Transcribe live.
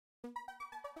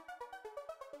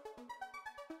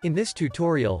In this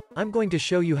tutorial, I'm going to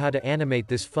show you how to animate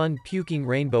this fun puking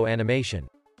rainbow animation.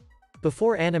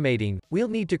 Before animating, we'll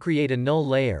need to create a null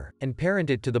layer, and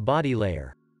parent it to the body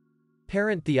layer.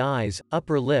 Parent the eyes,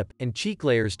 upper lip, and cheek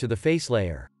layers to the face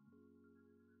layer.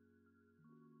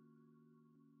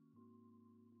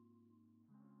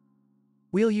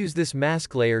 We'll use this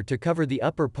mask layer to cover the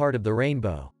upper part of the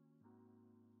rainbow.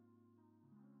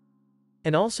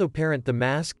 And also parent the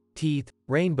mask, teeth,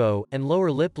 rainbow, and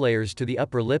lower lip layers to the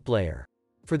upper lip layer.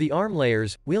 For the arm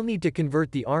layers, we'll need to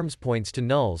convert the arms points to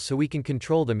nulls so we can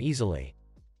control them easily.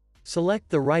 Select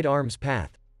the right arm's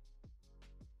path.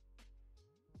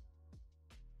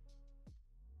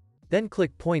 Then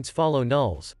click Points Follow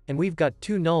Nulls, and we've got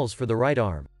 2 nulls for the right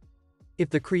arm. If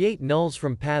the Create Nulls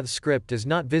from Paths script is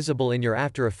not visible in your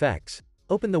After Effects,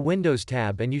 open the Windows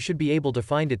tab and you should be able to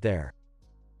find it there.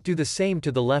 Do the same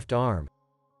to the left arm.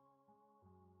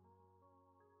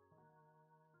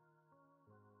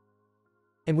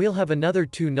 And we'll have another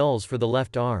 2 nulls for the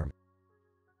left arm.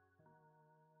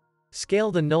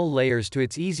 Scale the null layers to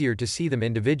it's easier to see them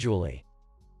individually.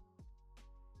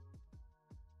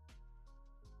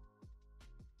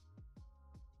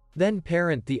 Then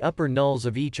parent the upper nulls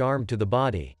of each arm to the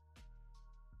body.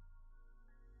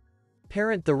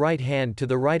 Parent the right hand to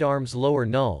the right arm's lower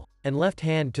null, and left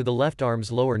hand to the left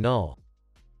arm's lower null.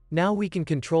 Now we can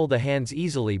control the hands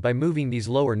easily by moving these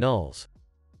lower nulls.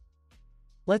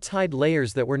 Let's hide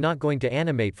layers that we're not going to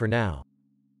animate for now.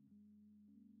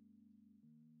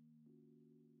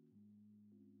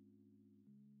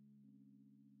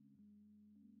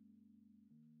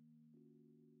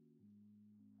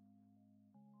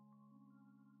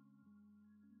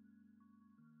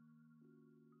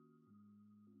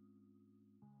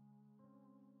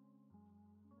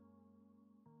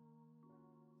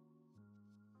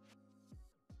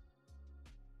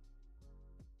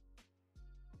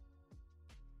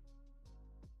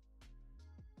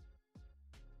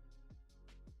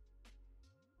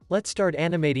 Let's start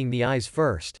animating the eyes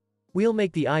first. We'll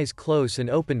make the eyes close and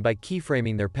open by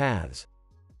keyframing their paths.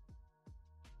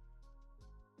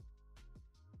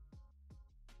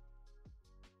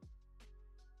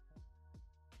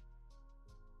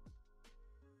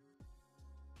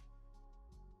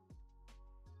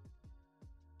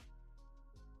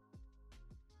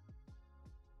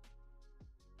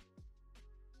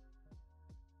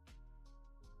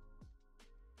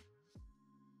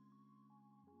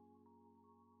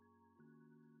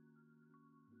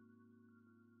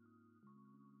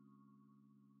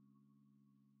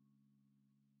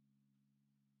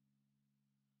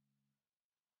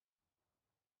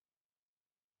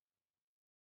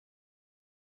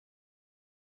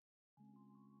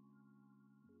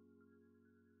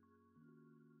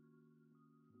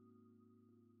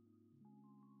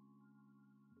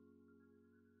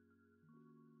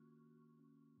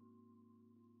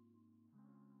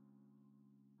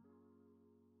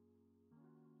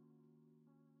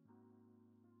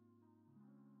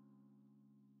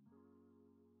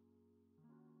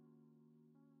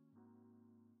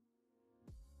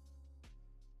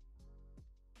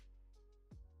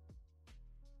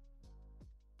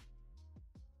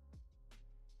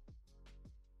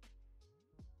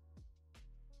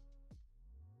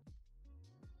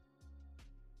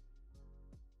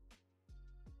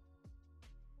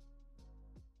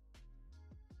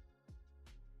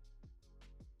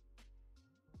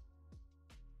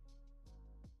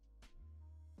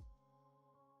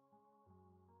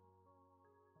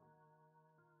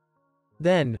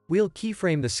 Then, we'll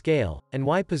keyframe the scale, and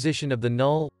Y position of the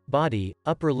null, body,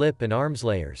 upper lip and arms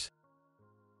layers.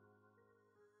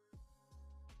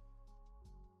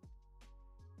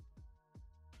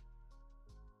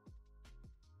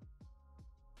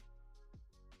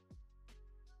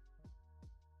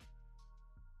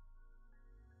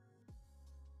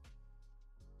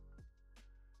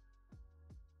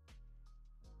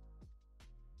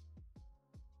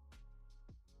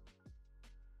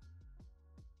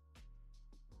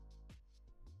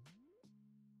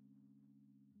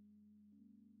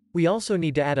 We also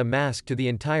need to add a mask to the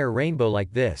entire rainbow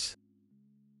like this.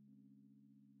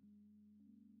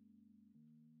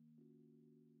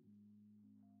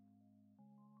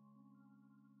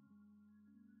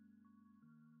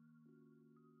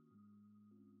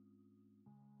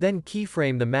 Then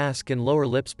keyframe the mask and lower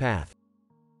lips path.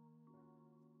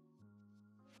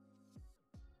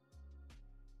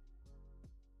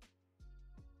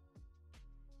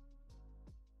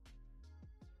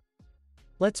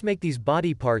 Let's make these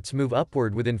body parts move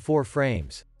upward within 4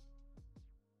 frames.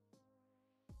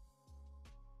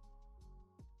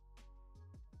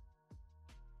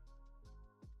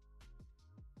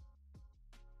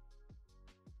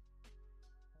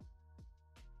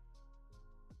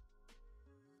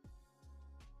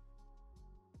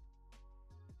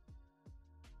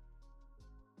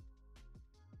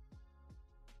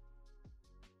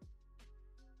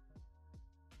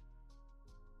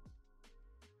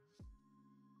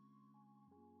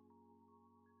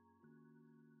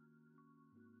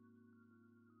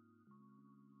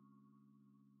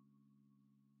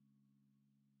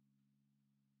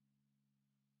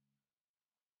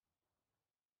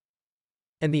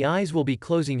 And the eyes will be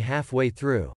closing halfway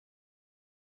through.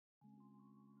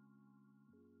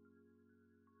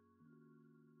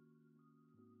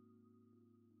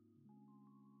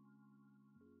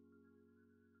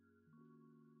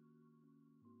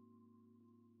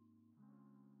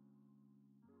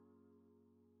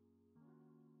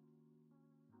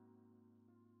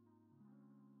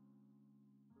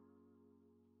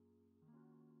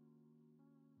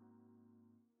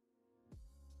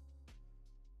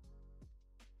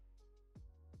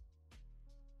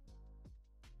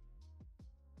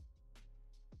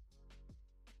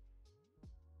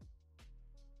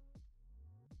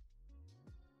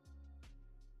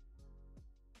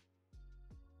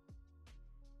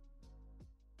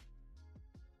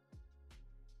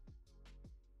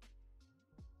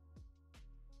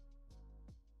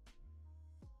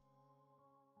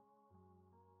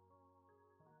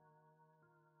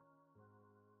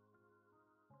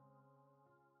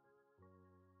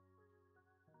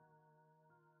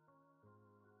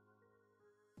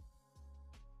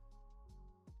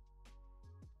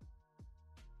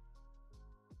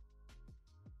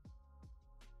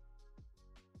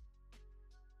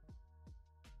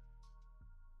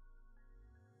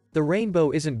 The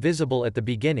rainbow isn't visible at the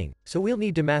beginning, so we'll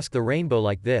need to mask the rainbow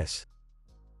like this.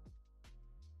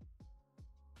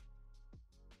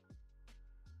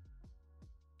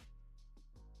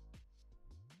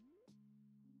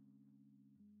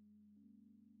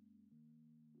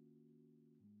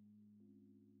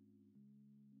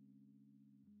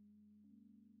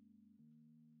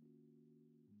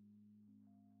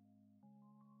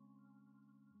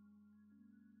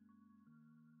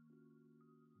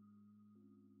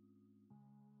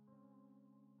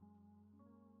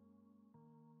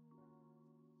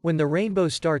 When the rainbow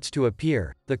starts to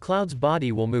appear, the cloud's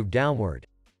body will move downward.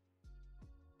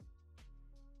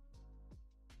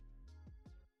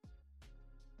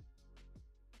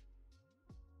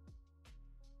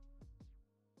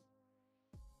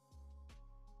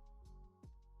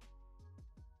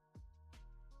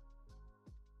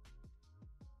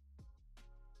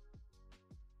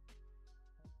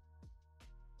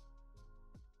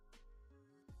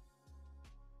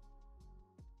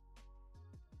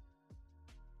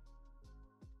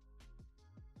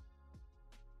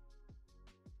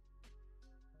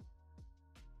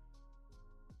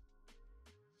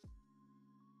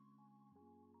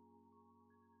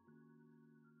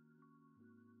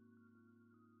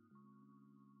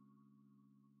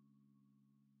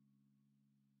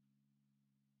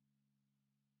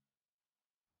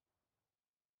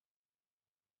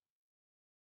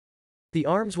 The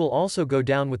arms will also go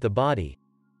down with the body,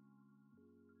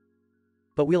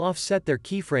 but we'll offset their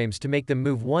keyframes to make them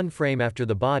move one frame after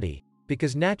the body,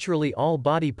 because naturally all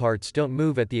body parts don't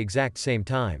move at the exact same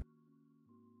time.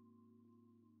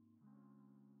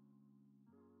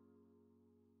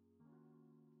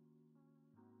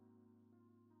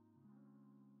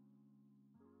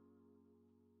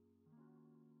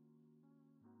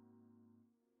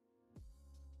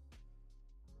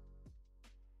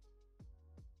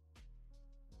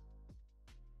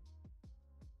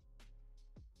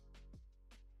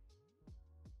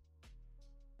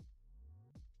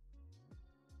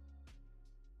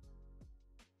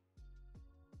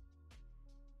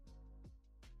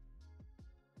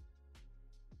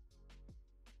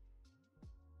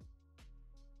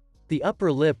 The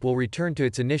upper lip will return to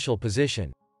its initial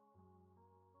position.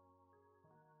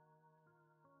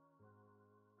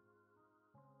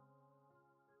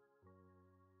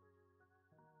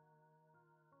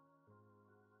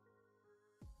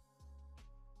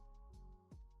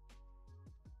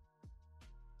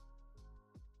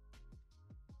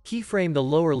 Keyframe the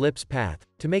lower lip's path,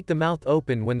 to make the mouth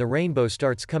open when the rainbow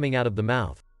starts coming out of the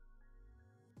mouth.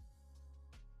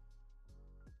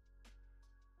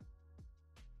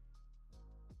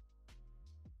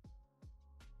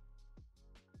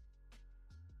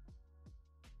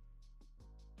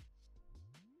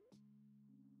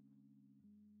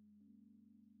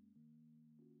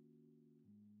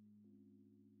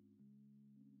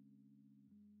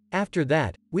 After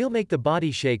that, we'll make the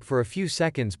body shake for a few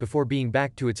seconds before being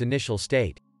back to its initial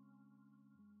state.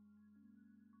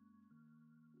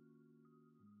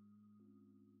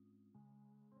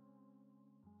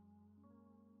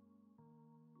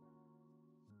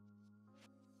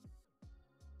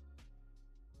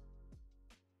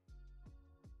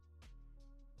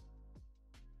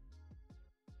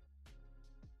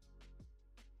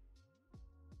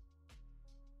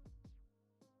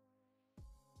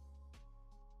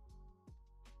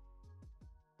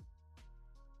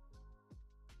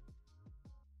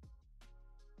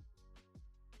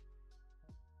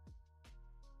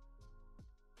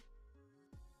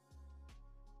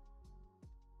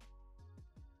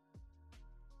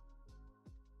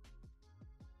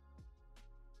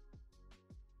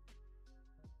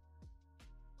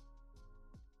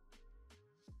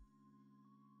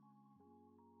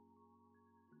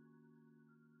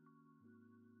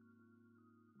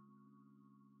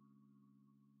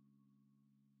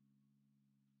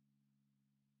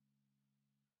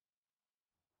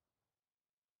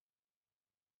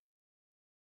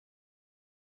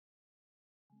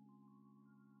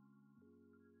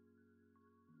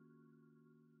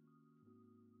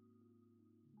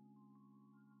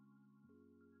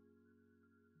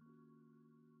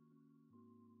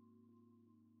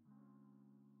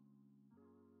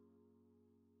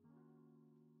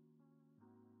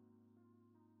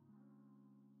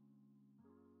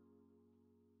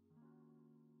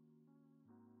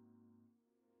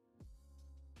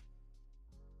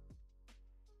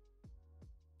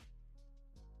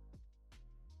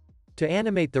 To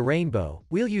animate the rainbow,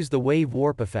 we'll use the wave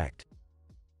warp effect.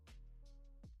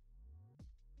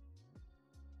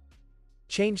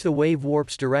 Change the wave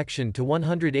warp's direction to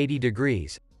 180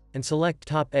 degrees, and select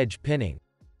top edge pinning.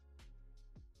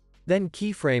 Then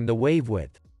keyframe the wave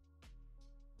width.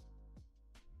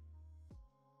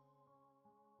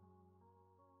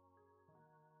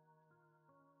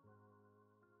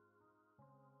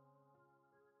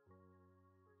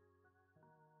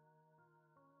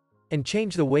 And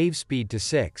change the wave speed to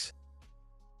 6.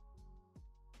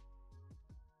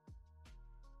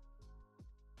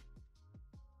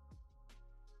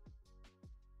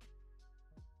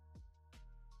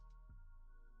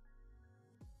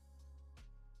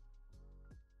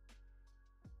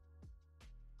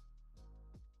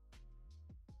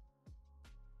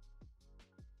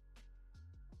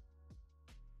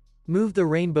 Move the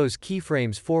rainbow's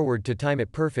keyframes forward to time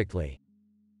it perfectly.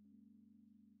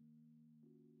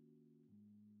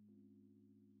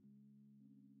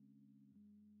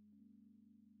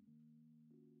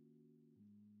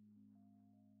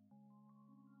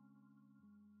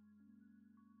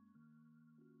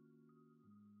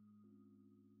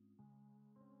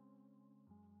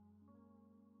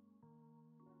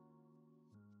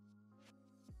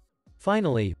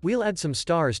 Finally, we'll add some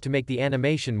stars to make the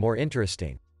animation more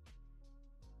interesting.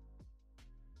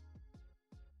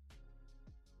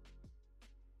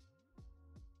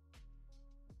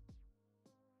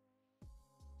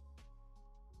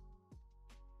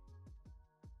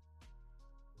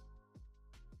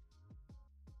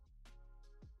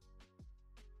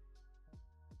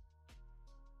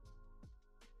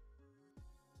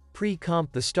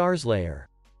 Pre-comp the stars layer.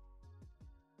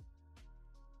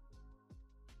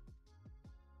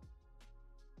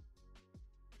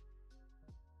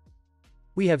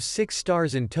 We have 6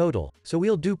 stars in total, so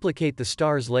we'll duplicate the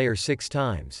stars layer 6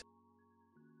 times.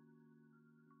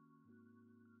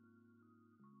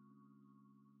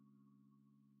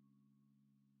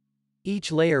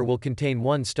 Each layer will contain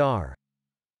 1 star.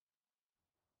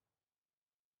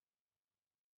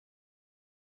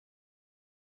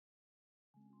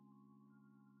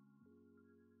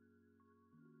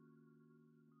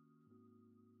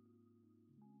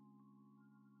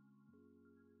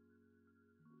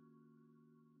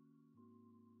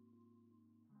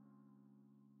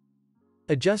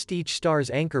 Adjust each star's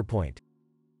anchor point.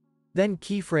 Then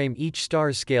keyframe each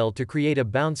star's scale to create a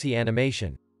bouncy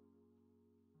animation.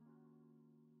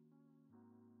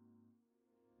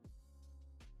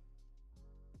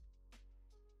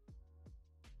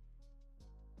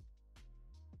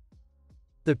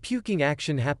 The puking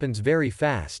action happens very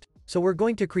fast, so we're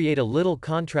going to create a little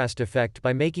contrast effect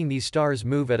by making these stars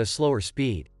move at a slower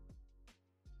speed.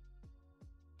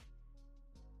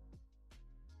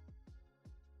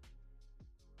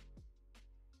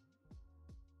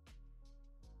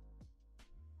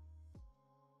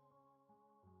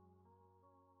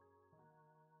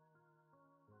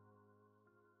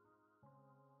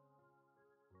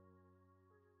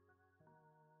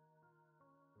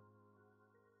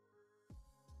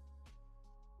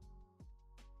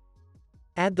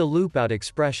 Add the loop out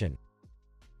expression.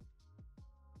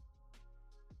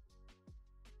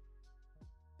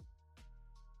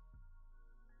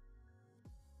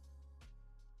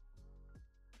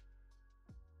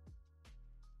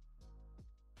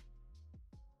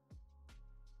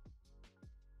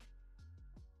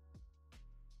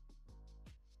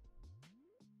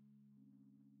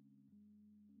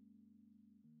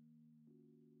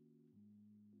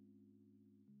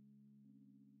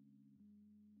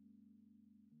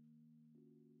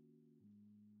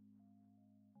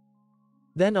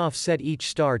 Then offset each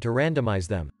star to randomize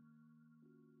them.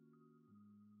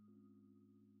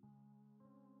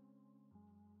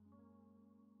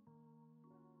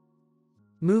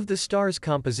 Move the star's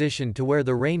composition to where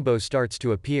the rainbow starts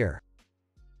to appear.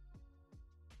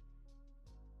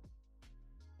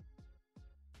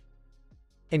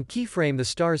 And keyframe the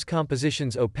star's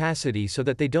composition's opacity so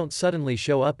that they don't suddenly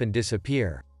show up and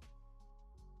disappear.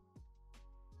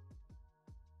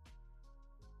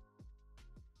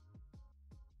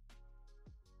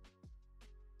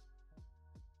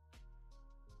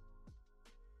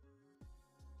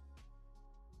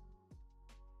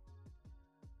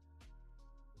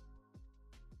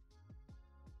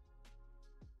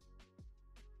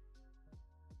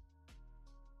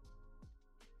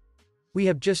 We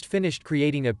have just finished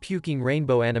creating a puking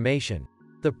rainbow animation.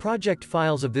 The project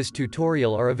files of this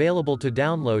tutorial are available to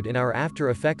download in our After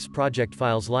Effects project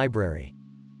files library.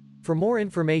 For more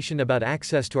information about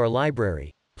access to our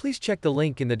library, please check the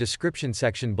link in the description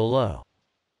section below.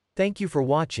 Thank you for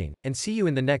watching, and see you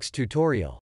in the next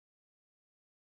tutorial.